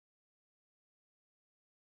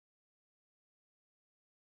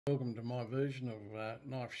Welcome to my version of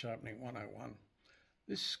Knife Sharpening 101.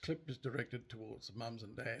 This clip is directed towards the mums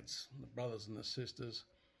and dads, the brothers and the sisters,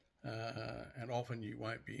 and often you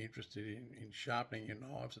won't be interested in sharpening your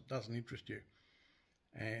knives. It doesn't interest you,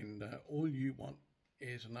 and all you want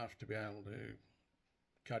is enough to be able to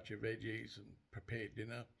cut your veggies and prepare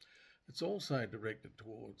dinner. It's also directed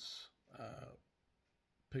towards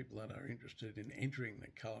people that are interested in entering the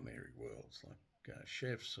culinary worlds, like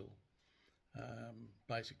chefs or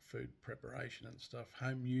basic food preparation and stuff,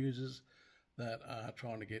 home users that are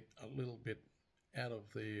trying to get a little bit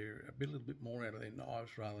more out of their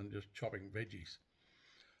knives rather than just chopping veggies.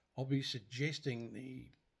 I'll be suggesting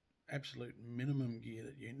the absolute minimum gear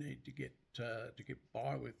that you need to get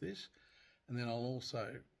by with this, and then I'll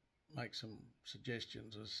also make some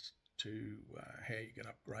suggestions as to how you can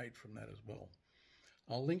upgrade from that as well.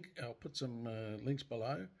 I'll put some links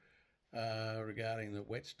below regarding the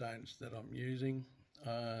Whetstones that I'm using.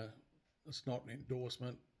 It's not an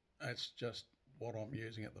endorsement, it's just what I'm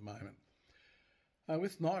using at the moment.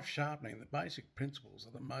 With knife sharpening, the basic principles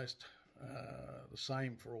are the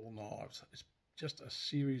same for all knives. It's just a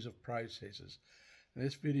series of processes. And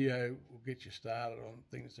this video will get you started on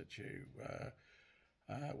things that you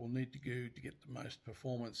will need to do to get the most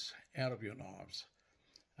performance out of your knives.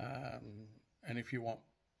 And if you want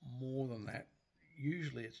more than that,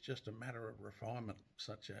 usually it's just a matter of refinement,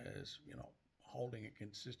 such as holding a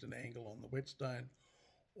consistent angle on the whetstone,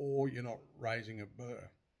 or you're not raising a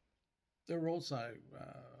burr. There are also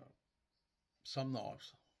some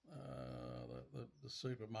knives, the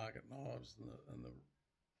supermarket knives and the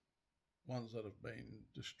ones that have been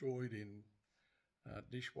destroyed in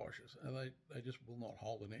dishwashers, and they just will not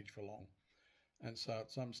hold an edge for long. And so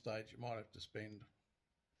at some stage you might have to spend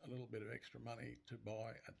a little bit of extra money to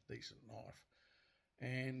buy a decent knife.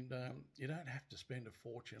 And you don't have to spend a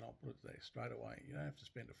fortune, I'll put it there straight away. You don't have to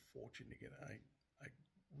spend a fortune to get a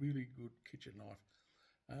really good kitchen knife.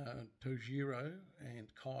 Tojiro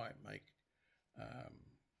and Kai make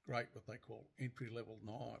great what they call entry-level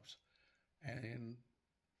knives, and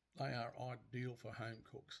they are ideal for home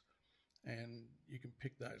cooks. And you can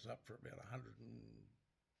pick those up for about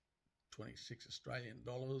 126 Australian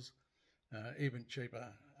dollars, even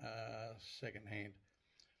cheaper second-hand.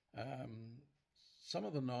 Some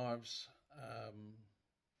of the knives,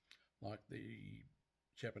 like the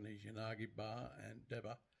Japanese Yanagi bar and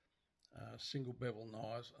Deba, single bevel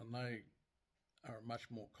knives, and they are a much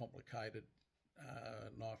more complicated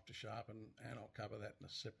knife to sharpen, and I'll cover that in a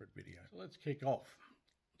separate video. So let's kick off.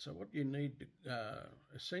 So what you need to,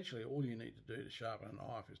 essentially all you need to do to sharpen a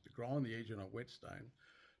knife is to grind the edge on a whetstone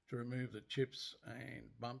to remove the chips and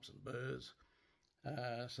bumps and burrs,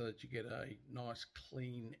 so that you get a nice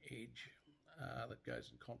clean edge that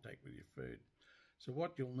goes in contact with your food. So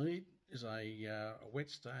what you'll need is a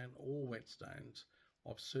whetstone or whetstones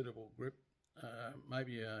of suitable grip,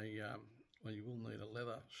 maybe well, you will need a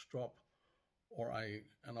leather strop or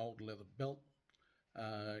an old leather belt.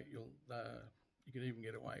 You can even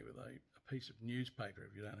get away with a piece of newspaper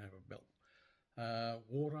if you don't have a belt.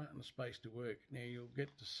 Water and a space to work. Now you'll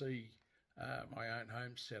get to see my own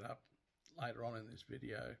home setup later on in this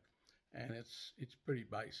video, and it's pretty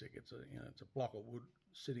basic. It's a block of wood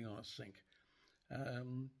sitting on a sink,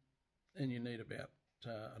 and you need about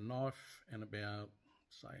a knife and about,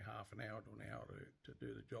 say, half an hour to an hour to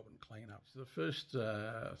do the job and clean up. So the first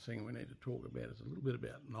thing we need to talk about is a little bit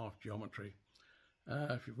about knife geometry.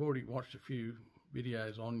 If you've already watched a few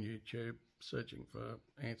videos on YouTube searching for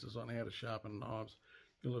answers on how to sharpen knives,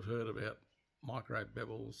 you'll have heard about micro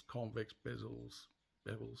bevels, convex bezels,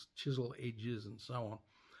 chisel edges, and so on.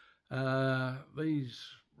 These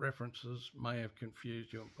references may have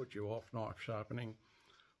confused you and put you off knife sharpening,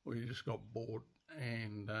 or you just got bored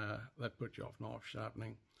and that put you off knife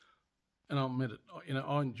sharpening. And I'll admit it,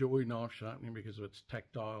 I enjoy knife sharpening because of its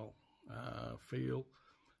tactile feel,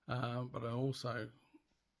 but I also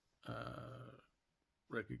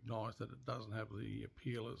recognise that it doesn't have the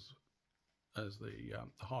appeal as the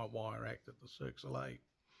high wire act at the Cirque du Soleil.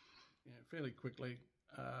 Fairly quickly,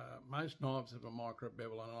 most knives have a micro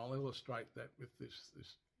bevel, and I'll illustrate that with this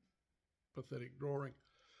pathetic drawing.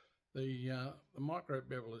 The micro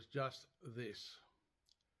bevel is just this,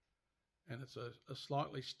 and it's a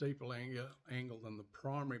slightly steeper angle than the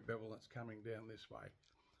primary bevel that's coming down this way.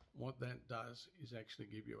 What that does is actually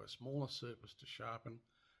give you a smaller surface to sharpen,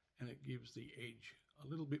 and it gives the edge a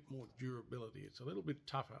little bit more durability. It's a little bit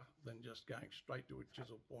tougher than just going straight to a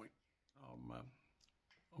chisel point.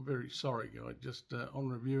 I'm very sorry, guys. Just on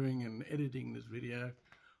reviewing and editing this video,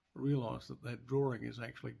 I realised that drawing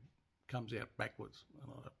actually comes out backwards,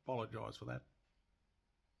 and I apologise for that.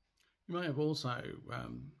 You may have also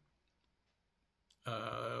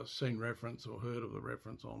seen reference or heard of the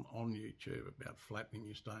reference on YouTube about flattening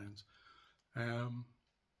your stones. There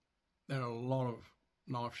are a lot of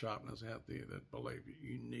knife sharpeners out there that believe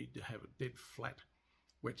you need to have a dead flat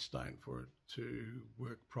whetstone for it to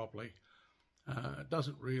work properly. It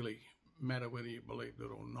doesn't really matter whether you believe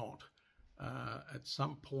it or not. At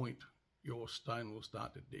some point, your stone will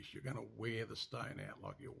start to dish. You're going to wear the stone out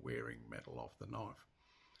like you're wearing metal off the knife.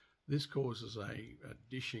 This causes a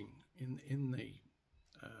dishing in the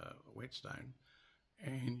whetstone,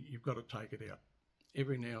 and you've got to take it out.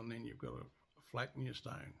 Every now and then you've got to flatten your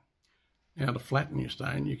stone. Now, to flatten your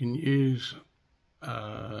stone, you can use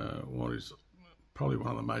what is probably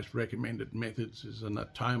one of the most recommended methods is an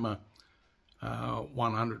Atoma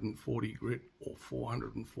 140 grit or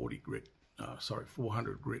 440 grit,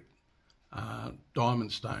 400 grit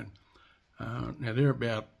diamond stone. Now, they're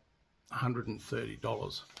about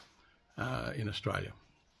 $130 in Australia,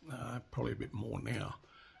 probably a bit more now.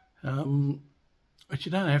 But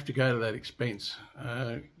you don't have to go to that expense.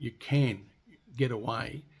 You can get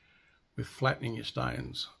away with flattening your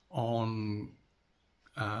stones on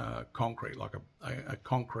concrete, like a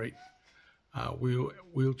concrete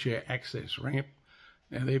wheelchair access ramp.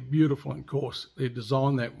 Now, they're beautiful and coarse. They're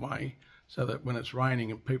designed that way so that when it's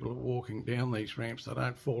raining and people are walking down these ramps, they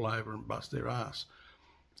don't fall over and bust their ass.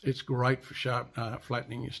 It's great for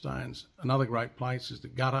flattening your stones. Another great place is the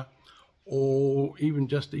gutter, or even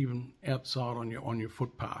outside on your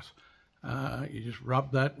footpath. You just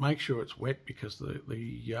rub that. Make sure it's wet, because the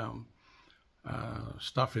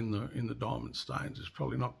stuff in the diamond stones is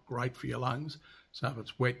probably not great for your lungs. So if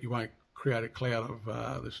it's wet, you won't create a cloud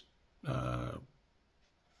of this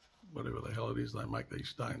whatever the hell it is they make these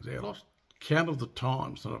stones out of. Count of the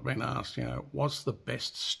times that I've been asked, what's the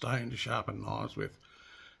best stone to sharpen knives with?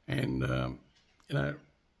 And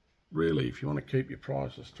really, if you want to keep your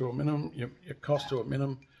prices to a minimum, your cost to a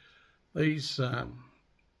minimum, these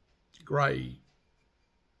grey,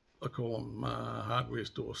 I call them hardware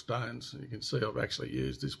store stones. You can see I've actually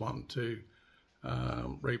used this one to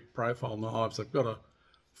reprofile knives. They've got a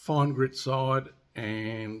fine grit side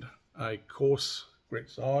and a coarse grit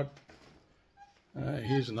side.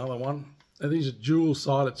 Here's another one. Now, these are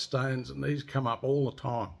dual-sided stones, and these come up all the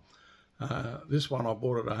time. This one I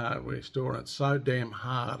bought at a hardware store, and it's so damn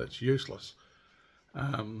hard it's useless.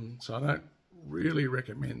 So I don't really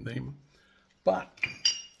recommend them. But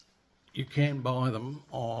you can buy them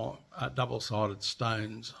on double-sided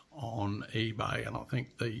stones on eBay, and I think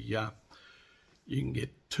you can get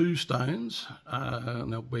two stones,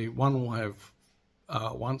 and there'll be one will have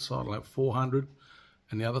one side will have 400,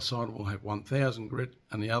 and the other side will have 1,000 grit,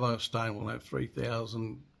 and the other stone will have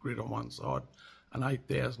 3,000 grit on one side and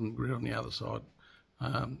 8,000 grit on the other side.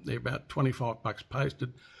 They're about $25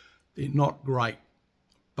 posted. They're not great,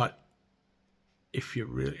 but if you're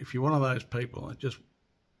one of those people that just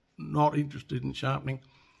not interested in sharpening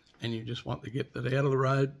and you just want to get that out of the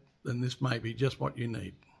road, then this may be just what you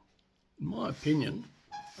need. In my opinion,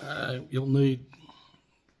 you'll need,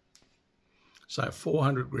 say, a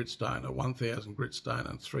 400 grit stone, a 1,000 grit stone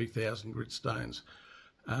and 3,000 grit stones.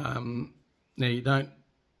 Now,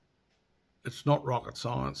 it's not rocket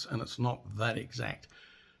science, and it's not that exact.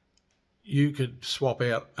 You could swap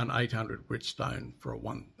out an 800 grit stone for a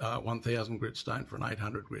 1,000 grit stone for an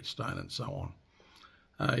 800 grit stone, and so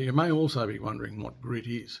on. You may also be wondering what grit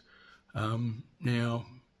is. Now,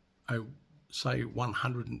 say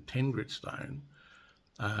 110 grit stone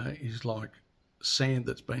is like sand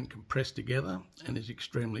that's been compressed together and is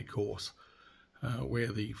extremely coarse,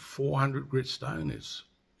 where the 400 grit stone is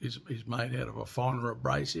made out of a finer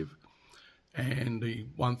abrasive, and the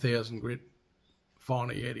 1,000 grit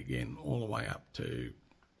finer yet again, all the way up to,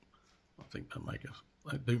 I think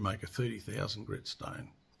they do make a 30,000 grit stone.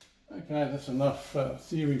 Okay, that's enough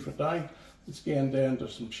theory for today. Let's get down to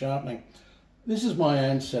some sharpening. This is my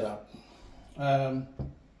own setup.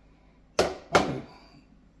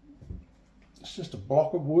 It's just a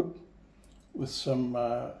block of wood with some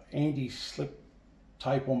anti-slip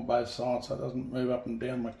tape on both sides so it doesn't move up and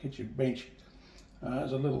down my kitchen bench.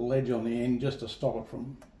 There's a little ledge on the end just to stop it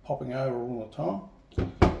from popping over all the time.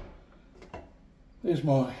 There's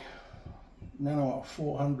my Naniwa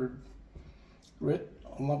 400 grit.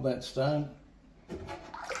 I love that stone.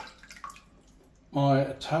 My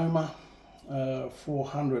Atoma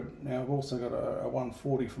 400. Now, I've also got a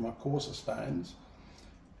 140 for my coarser stones.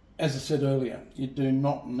 As I said earlier, you do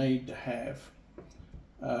not need to have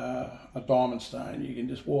a diamond stone. You can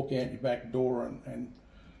just walk out your back door and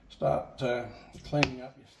start cleaning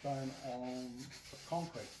up your stone on the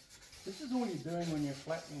concrete. This is all you're doing when you're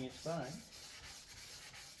flattening your stone.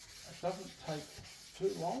 it doesn't take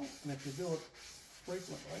too long, and if you do it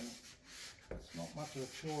frequently, it's not much of a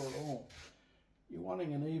chore at all. You're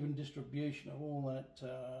wanting an even distribution of all that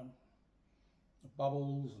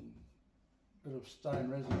bubbles and bit of stain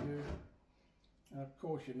residue, and of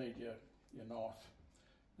course you need your knife.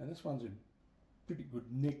 Now this one's in pretty good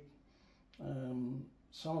nick.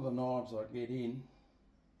 Some of the knives I get in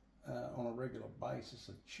on a regular basis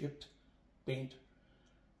are chipped, bent,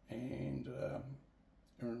 and are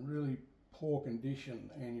in really poor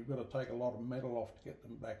condition, and you've got to take a lot of metal off to get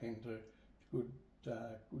them back into good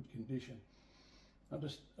condition. I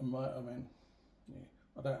mean, yeah,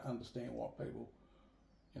 I don't understand why people,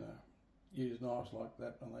 use knives like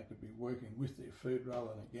that when they could be working with their food rather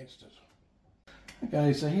than against it.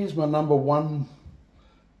 Okay, so here's my number one.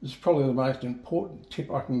 This is probably the most important tip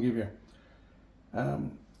I can give you.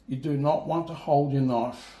 You do not want to hold your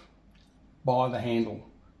knife by the handle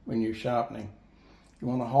when you're sharpening. You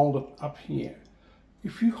want to hold it up here.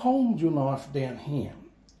 If you hold your knife down here,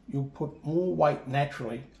 you'll put more weight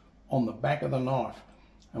naturally on the back of the knife.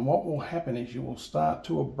 And what will happen is you will start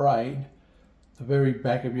to abrade the very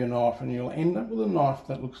back of your knife, and you'll end up with a knife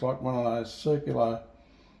that looks like one of those circular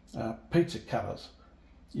pizza cutters.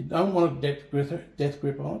 You don't want a death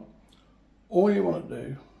grip on it. All you want to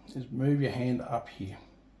do is move your hand up here.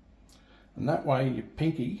 And that way your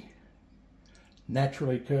pinky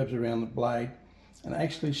naturally curves around the blade and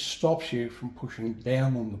actually stops you from pushing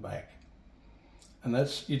down on the back. And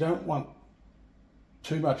you don't want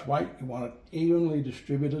too much weight, you want it evenly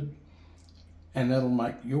distributed, and that'll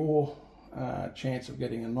make your chance of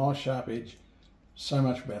getting a nice sharp edge so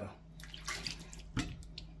much better.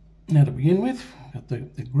 Now to begin with, got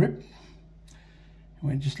the grip, and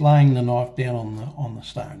we're just laying the knife down on the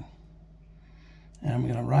stone. And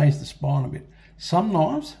we're going to raise the spine a bit. Some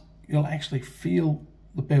knives, you'll actually feel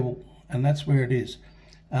the bevel, and that's where it is.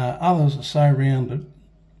 Others are so rounded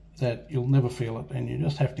that you'll never feel it, and you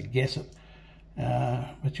just have to guess it.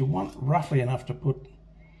 But you want roughly enough to put,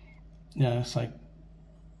 say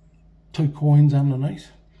 2 coins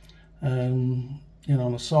underneath. On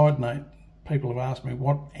a side note, people have asked me,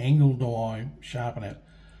 what angle do I sharpen at?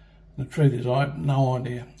 The truth is, I have no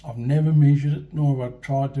idea. I've never measured it, nor have I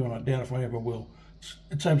tried to, and I doubt if I ever will.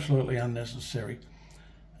 It's absolutely unnecessary.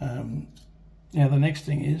 Now the next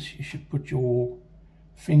thing is, you should put your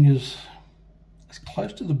fingers as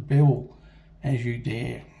close to the bevel as you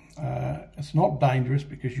dare. It's not dangerous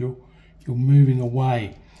because you're moving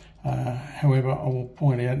away. However, I will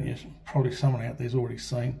point out, yes, probably someone out there's already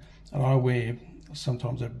seen that I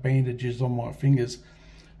sometimes have bandages on my fingers,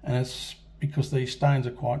 and it's because these stones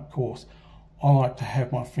are quite coarse. I like to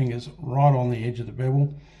have my fingers right on the edge of the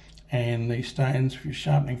bevel, and these stones, if you're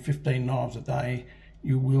sharpening 15 knives a day,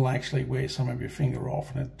 you will actually wear some of your finger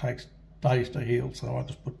off, and it takes days to heal, so I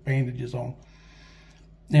just put bandages on.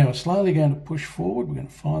 Now we're slowly going to push forward. We're going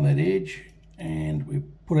to find that edge, and we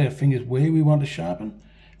put our fingers where we want to sharpen,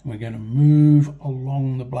 and we're going to move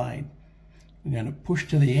along the blade. We're going to push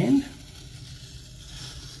to the end,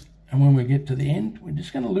 and when we get to the end, we're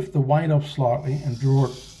just going to lift the weight off slightly and draw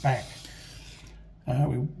it back.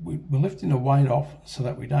 We're lifting the weight off so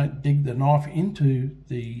that we don't dig the knife into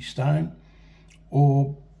the stone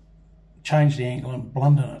or change the angle and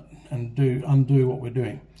blunt it and undo what we're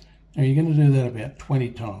doing. Now you're going to do that about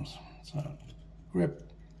 20 times. So grip,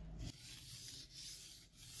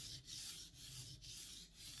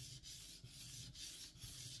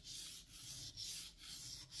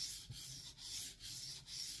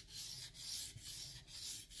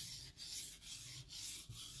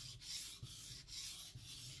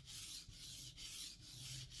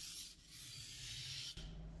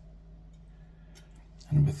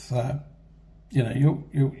 and with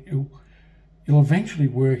you'll eventually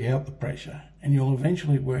work out the pressure, and you'll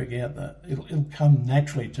eventually work out that it'll come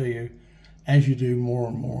naturally to you as you do more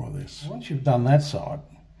and more of this. Once you've done that side,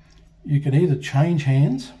 you can either change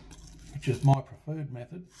hands, which is my preferred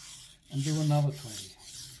method, and do another 20.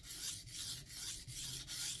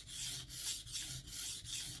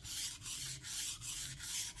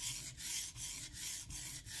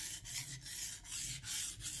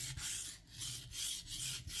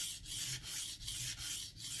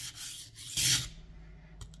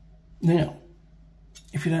 Now,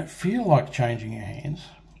 if you don't feel like changing your hands,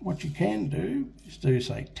 what you can do is do,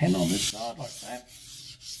 say, 10 on this side like that.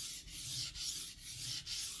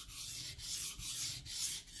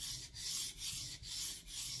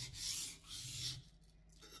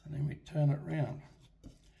 And then we turn it round,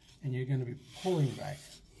 and you're going to be pulling back.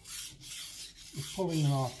 You're pulling the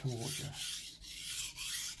knife towards you.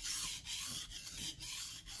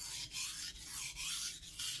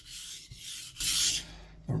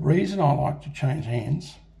 The reason I like to change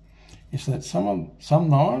hands is that some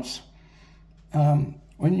knives,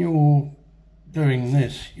 when you're doing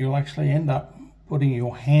this, you'll actually end up putting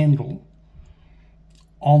your handle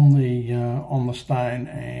on the stone,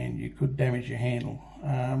 and you could damage your handle.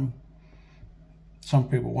 Some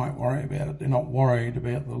people won't worry about it. They're not worried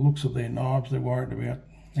about the looks of their knives. They're worried about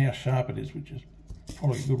how sharp it is, which is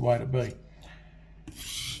probably a good way to be.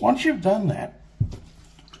 Once you've done that,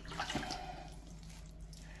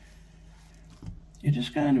 you're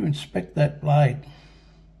just going to inspect that blade.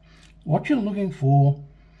 What you're looking for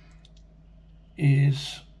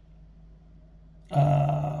is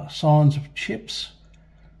signs of chips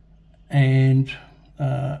and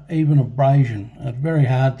even abrasion. It's very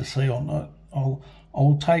hard to see on that.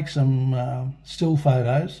 I'll take some still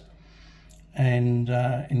photos and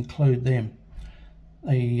include them.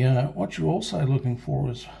 What you're also looking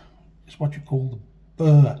for is what you call the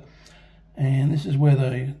burr, and this is where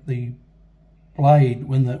the blade,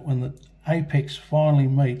 when the apex finally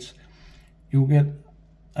meets, you'll get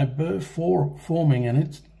a burr forming, and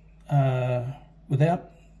it's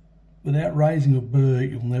without raising a burr,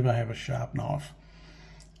 you'll never have a sharp knife,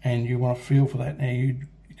 and you want to feel for that. Now you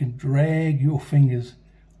can drag your fingers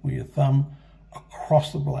with your thumb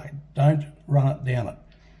across the blade. Don't run it down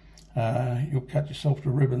it. You'll cut yourself to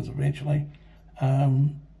ribbons eventually.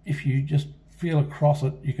 If you just feel across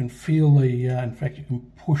it, you can feel in fact you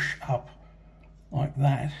can push up like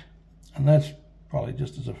that, and that's probably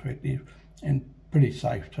just as effective and pretty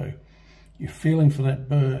safe too. You're feeling for that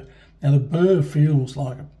burr. Now the burr feels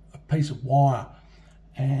like a piece of wire,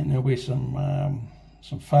 and there'll be some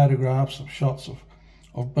photographs of shots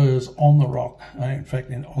of burrs on the rock, in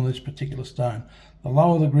fact on this particular stone. The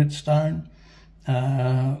lower the grit stone,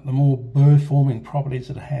 the more burr forming properties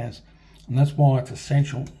it has, and that's why it's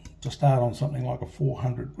essential to start on something like a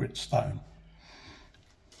 400 grit stone.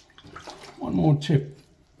 One more tip: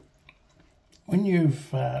 when you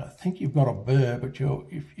think you've got a burr, but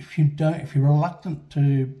if you're reluctant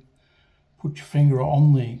to put your finger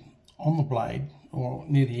on the blade or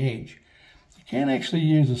near the edge, you can actually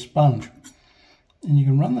use a sponge, and you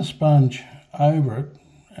can run the sponge over it,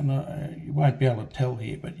 and you won't be able to tell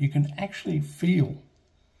here, but you can actually feel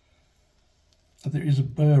that there is a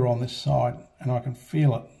burr on this side, and I can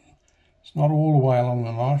feel it. It's not all the way along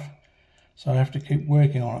the knife, so I have to keep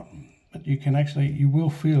working on it. But you will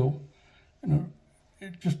feel, you'll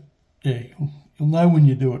know when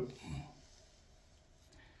you do it.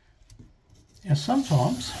 Now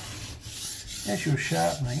sometimes, as you're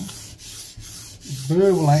sharpening, the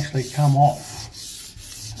burr will actually come off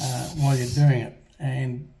while you're doing it,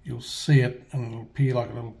 and you'll see it, and it'll appear like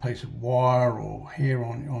a little piece of wire or hair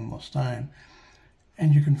on the stone,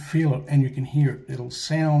 and you can feel it and you can hear it. It'll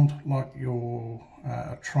sound like you're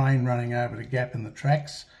a train running over the gap in the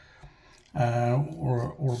tracks,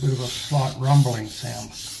 or a bit of a slight rumbling sound.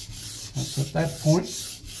 It's at that point,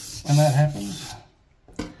 when that happens,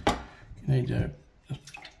 you need to just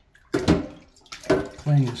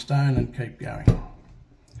clean your stone and keep going.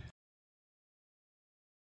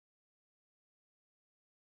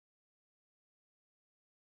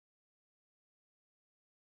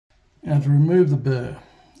 Now to remove the burr,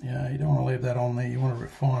 you don't want to leave that on there, you want to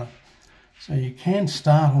refine it. So you can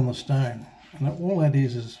start on the stone, and all that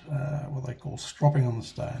is what they call stropping on the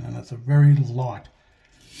stone, and it's a very light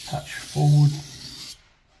touch forward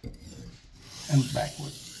and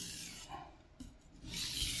backward.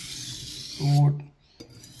 Forward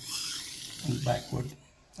and backward,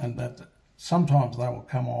 and that sometimes they will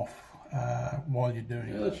come off while you're doing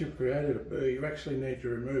it. Now that you've created a burr, you actually need to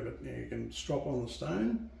remove it. Now you can strop on the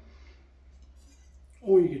stone,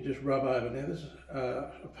 or you could just rub over. Now this is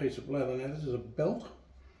a piece of leather. Now this is a belt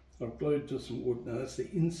I've glued to some wood. Now that's the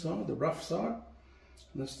inside, the rough side,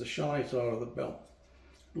 and that's the shiny side of the belt.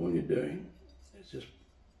 And all you're doing is just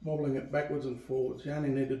wobbling it backwards and forwards. You only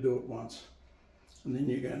need to do it once, and then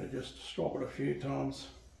you're going to just strop it a few times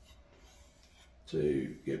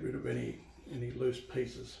to get rid of any loose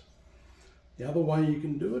pieces. The other way you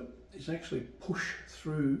can do it is actually push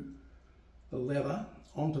through the leather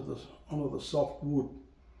onto the soft wood,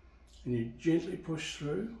 and you gently push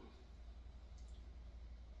through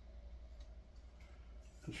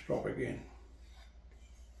and strop again.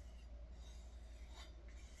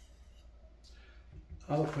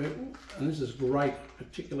 Other people, and this is great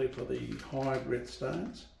particularly for the high grit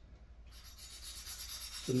stones,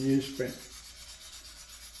 the newsprint,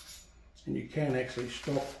 and you can actually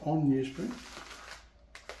strop on newsprint.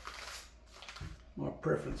 My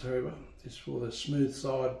preference, however, is for the smooth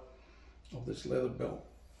side of this leather belt.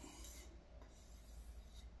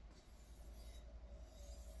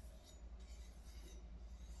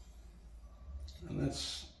 and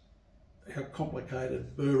that's how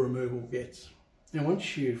complicated burr removal gets. Now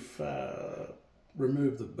once you've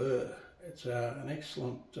removed the burr, it's an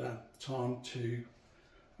excellent time to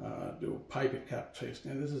do a paper cut test.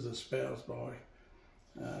 Now this is espoused by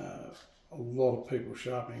a lot of people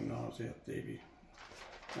sharpening knives out there,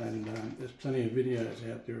 and there's plenty of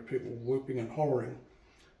videos out there of people whooping and hollering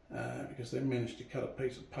because they managed to cut a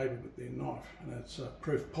piece of paper with their knife, and it's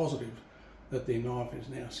proof positive that their knife is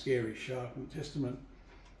now scary sharp, and testament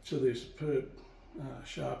to their superb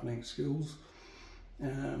sharpening skills.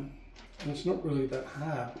 And it's not really that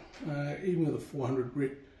hard. Even with a 400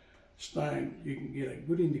 grit stone, you can get a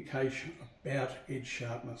good indication about edge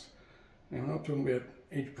sharpness. Now, I'm not talking about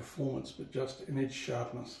edge performance, but just an edge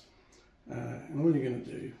sharpness. And all you're going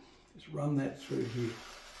to do is run that through here.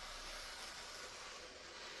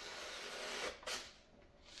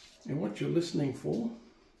 And what you're listening for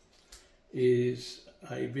is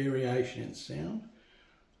a variation in sound.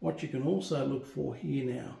 What you can also look for here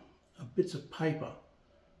now are bits of paper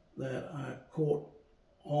that are caught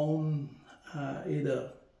on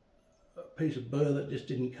either a piece of burr that just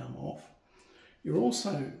didn't come off. You're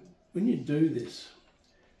also, when you do this,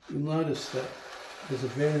 you'll notice that there's a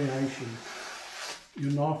variation.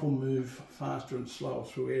 Your knife will move faster and slower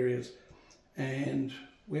through areas, and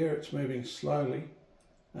where it's moving slowly,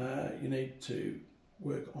 you need to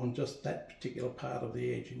work on just that particular part of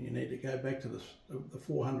the edge, and you need to go back to the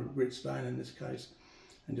 400 grit stone in this case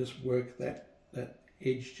and just work that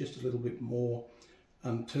edge just a little bit more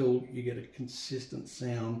until you get a consistent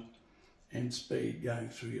sound and speed going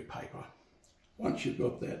through your paper. Once you've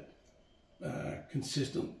got that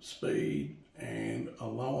consistent speed and the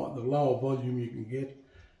lower volume you can get,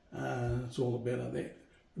 it's all the better there.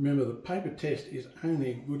 Remember, the paper test is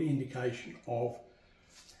only a good indication of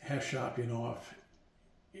how sharp your knife,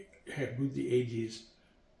 how good the edge is,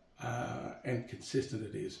 and consistent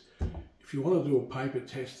it is. If you want to do a paper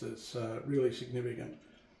test that's really significant,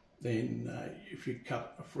 then if you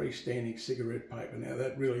cut a freestanding cigarette paper, now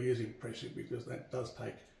that really is impressive because that does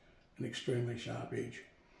take an extremely sharp edge.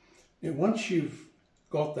 Now once you've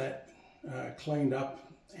got that cleaned up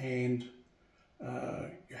and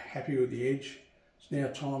you're happy with the edge, it's now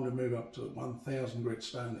time to move up to the 1000 grit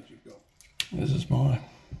stone that you've got. This is my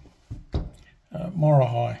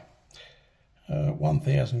Morihei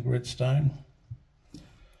 1000 grit stone.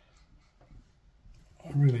 I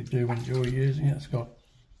really do enjoy using it. It's got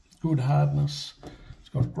good hardness, it's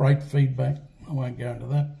got great feedback. I won't go into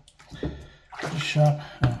that. Just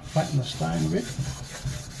flatten the stone a bit.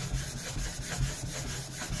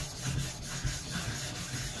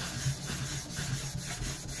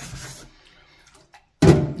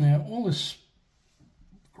 Now all this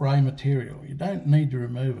grey material, you don't need to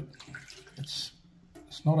remove it. It's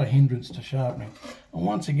not a hindrance to sharpening. And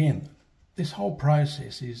once again, this whole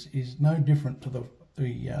process is no different to the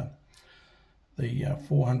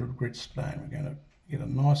 400 grit stone. We're going to get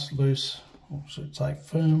a nice loose, or should say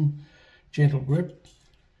firm, gentle grip.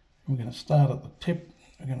 We're going to start at the tip.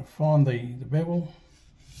 We're going to find the bevel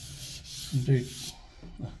and do,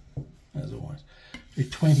 as always, do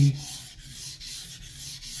 20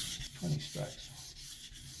 strokes.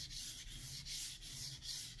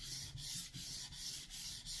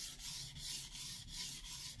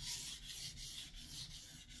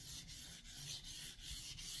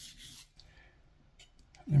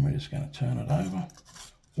 Then we're just going to turn it over,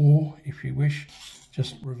 or if you wish,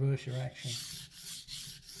 just reverse your action.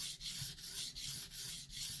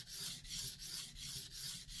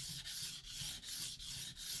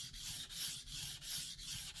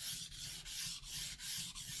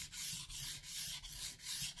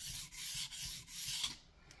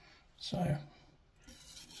 So,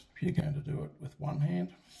 if you're going to do it with one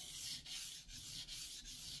hand,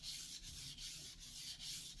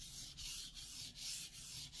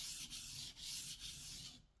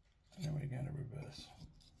 and then we're going to reverse.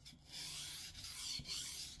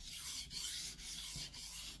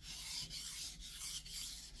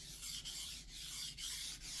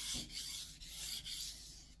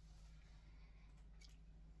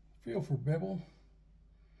 Feel for a bevel.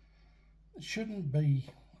 It shouldn't be,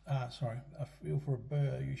 a feel for a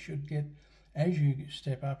burr. You should get, as you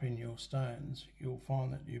step up in your stones, you'll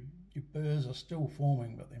find that your burrs are still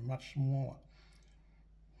forming, but they're much smaller.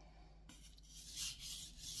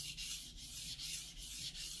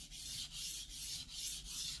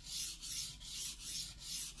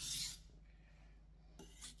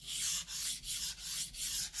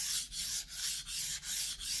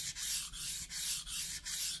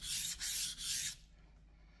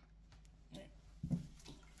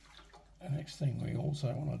 The next thing we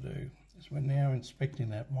also want to do is we're now inspecting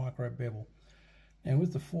that micro bevel. Now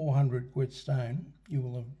with the 400 grit stone, you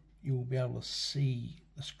will be able to see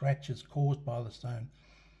the scratches caused by the stone.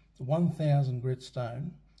 The 1000 grit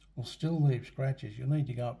stone will still leave scratches. You'll need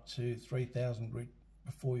to go up to 3000 grit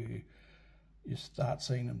before you start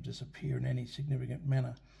seeing them disappear in any significant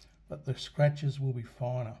manner. But the scratches will be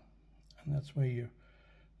finer, and that's where you're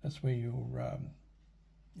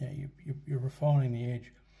refining the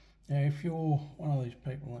edge. Now, if you're one of these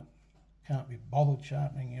people that can't be bothered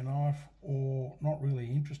sharpening your knife or not really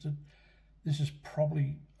interested, this is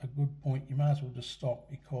probably a good point. You may as well just stop,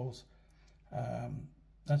 because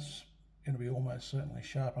that's going to be almost certainly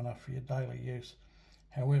sharp enough for your daily use.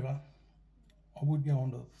 However, I would go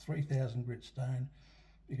on to 3000 grit stone,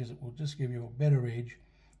 because it will just give you a better edge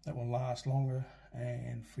that will last longer,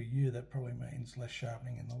 and for you that probably means less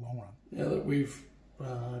sharpening in the long run. Now that we've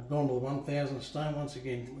gone to the 1000 stone, once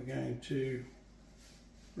again we're going to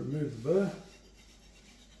remove the burr.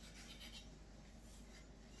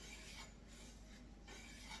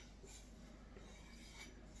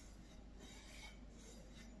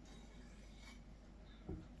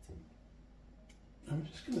 I'm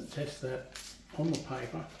just going to test that on the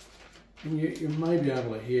paper, and you may be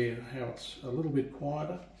able to hear how it's a little bit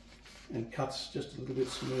quieter and cuts just a little bit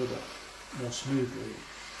smoother, more smoothly.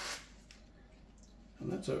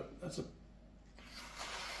 And that's a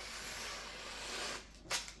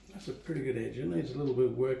pretty good edge. It needs a little bit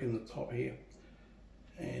of work in the top here,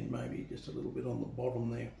 and maybe just a little bit on the bottom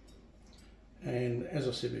there. And as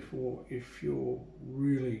I said before, if you're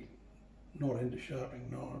really not into sharpening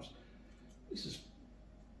knives, this is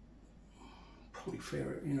probably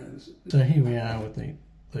fair, you know. So here we are with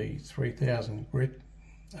the 3000 grit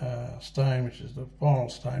stone, which is the final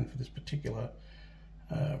stone for this particular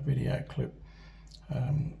video clip.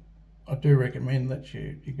 I do recommend that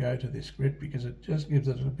you go to this grit, because it just gives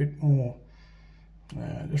it a bit more,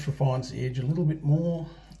 just refines the edge a little bit more,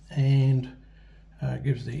 and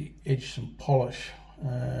gives the edge some polish,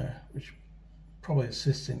 which probably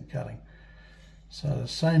assists in cutting. So the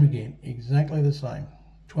same again, exactly the same,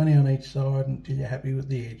 20 on each side until you're happy with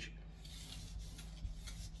the edge.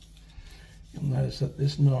 You'll notice that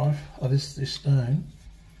this knife, or this stone,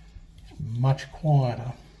 is much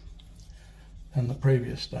quieter than the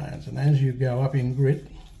previous stones, and as you go up in grit,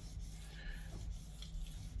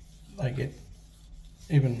 they get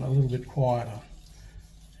even a little bit quieter.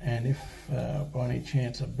 And if by any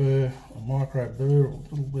chance a burr, a micro burr, or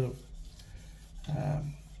a little bit of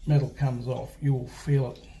metal comes off, you will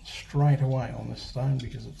feel it straight away on this stone,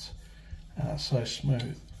 because it's so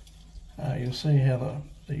smooth. You'll see how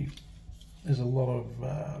there's a lot of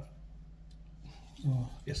I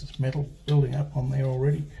guess it's metal building up on there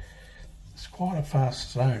already. It's quite a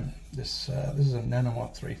fast stone. This is a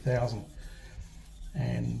Naniwa 3000,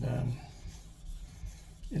 and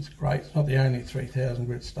it's great. It's not the only 3000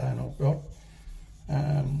 grit stone I've got,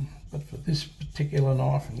 but for this particular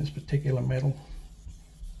knife and this particular metal,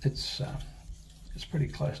 it's pretty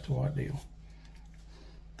close to ideal.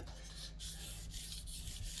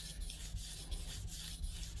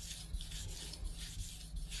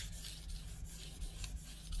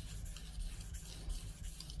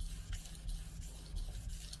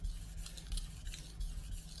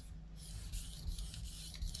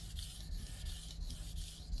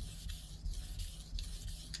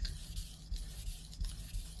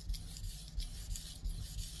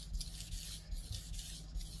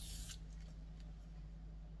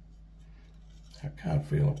 I can't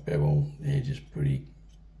feel a bevel. The edge is pretty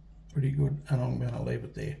good, and I'm going to leave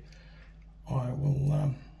it there. I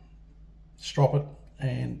will strop it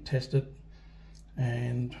and test it,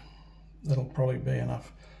 and that'll probably be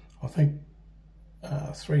enough. I think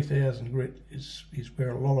 3000 grit is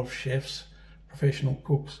where a lot of chefs, professional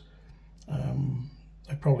cooks,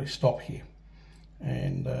 they probably stop here.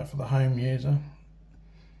 And for the home user,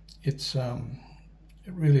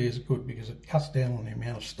 it really is good, because it cuts down on the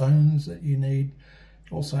amount of stones that you need.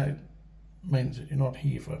 It also means that you're not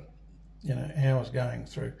here for, you know, hours going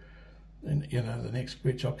through, and you know, the next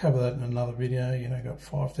grits. I'll cover that in another video. You know, got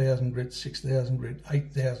 5000 grit, 6000 grit,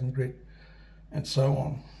 8000 grit, and so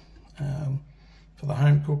on. For the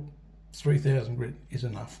home cook, 3000 grit is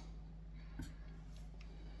enough.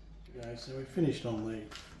 Okay, so we finished on the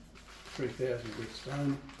 3000 grit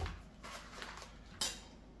stone.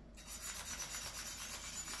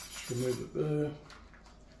 Remove the burr,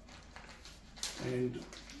 and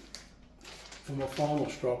for my final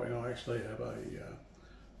stropping, I actually have a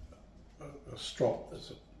strop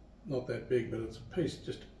that's not that big, but it's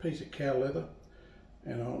just a piece of cow leather,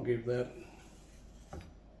 and I'll give that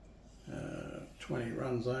 20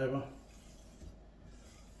 runs over.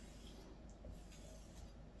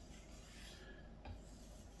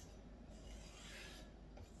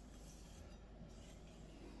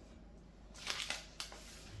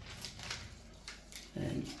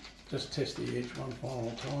 just test the edge one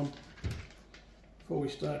final time before we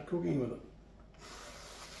start cooking with it.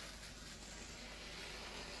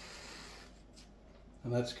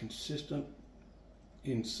 And that's consistent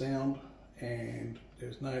in sound, and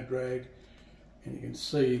there's no drag, and you can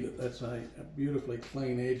see that that's a beautifully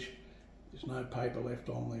clean edge. There's no paper left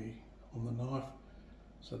on the knife,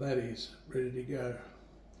 so that is ready to go.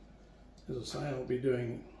 As I say, I'll be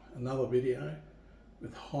doing another video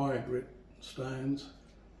with higher grit stones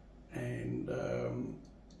and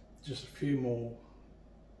just a few more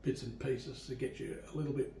bits and pieces to get you a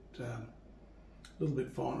little bit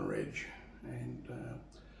finer edge, and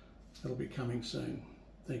that'll be coming soon.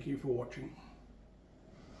 Thank you for watching.